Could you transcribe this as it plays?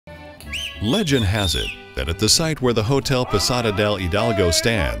Legend has it that at the site where the Hotel Posáda del Idálgo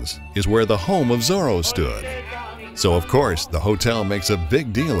stands is where the home of Zorro stood. So of course the hotel makes a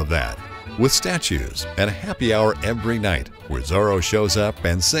big deal of that, with statues and a happy hour every night where Zorro shows up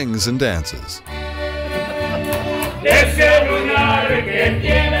and sings and dances. Ese lunar que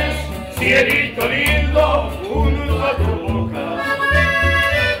tienes, cielito lindo, junto a tu boca.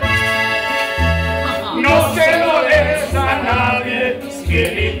 No se lo des a nadie,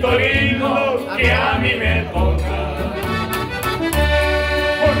 cielito lindo, que a mí me toca.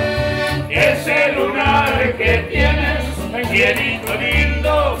 Ese lunar que tienes, cielito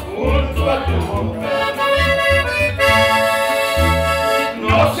lindo, junto a tu boca.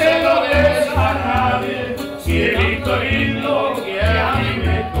 No se lo des a nadie, cielito lindo, que a mí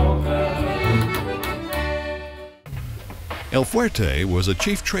me toca. El Fuerte was a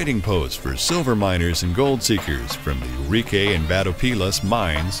chief trading post for silver miners and gold seekers from the Urique and Batopilas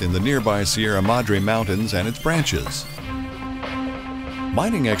mines in the nearby Sierra Madre mountains and its branches.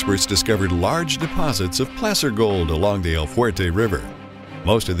 Mining experts discovered large deposits of placer gold along the El Fuerte River.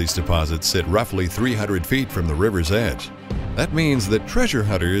 Most of these deposits sit roughly 300 feet from the river's edge. That means that treasure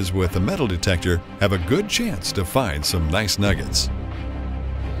hunters with a metal detector have a good chance to find some nice nuggets.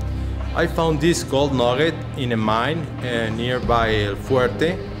 I found this gold nugget in a mine nearby El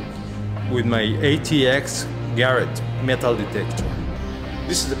Fuerte with my ATX Garrett metal detector.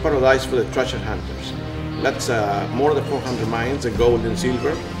 This is the paradise for the treasure hunters. Lots more than 400 mines of gold and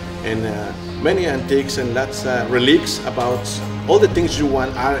silver, and many antiques and lots relics about all the things you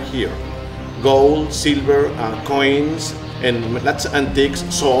want are here. Gold, silver, coins, and lots of antiques,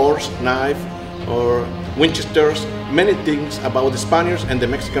 swords, knife, or Winchesters, many things about the Spaniards and the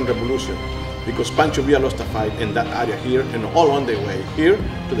Mexican Revolution, because Pancho Villa lost a fight in that area here, and all on the way here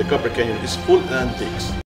to the Copper Canyon is full of antiques.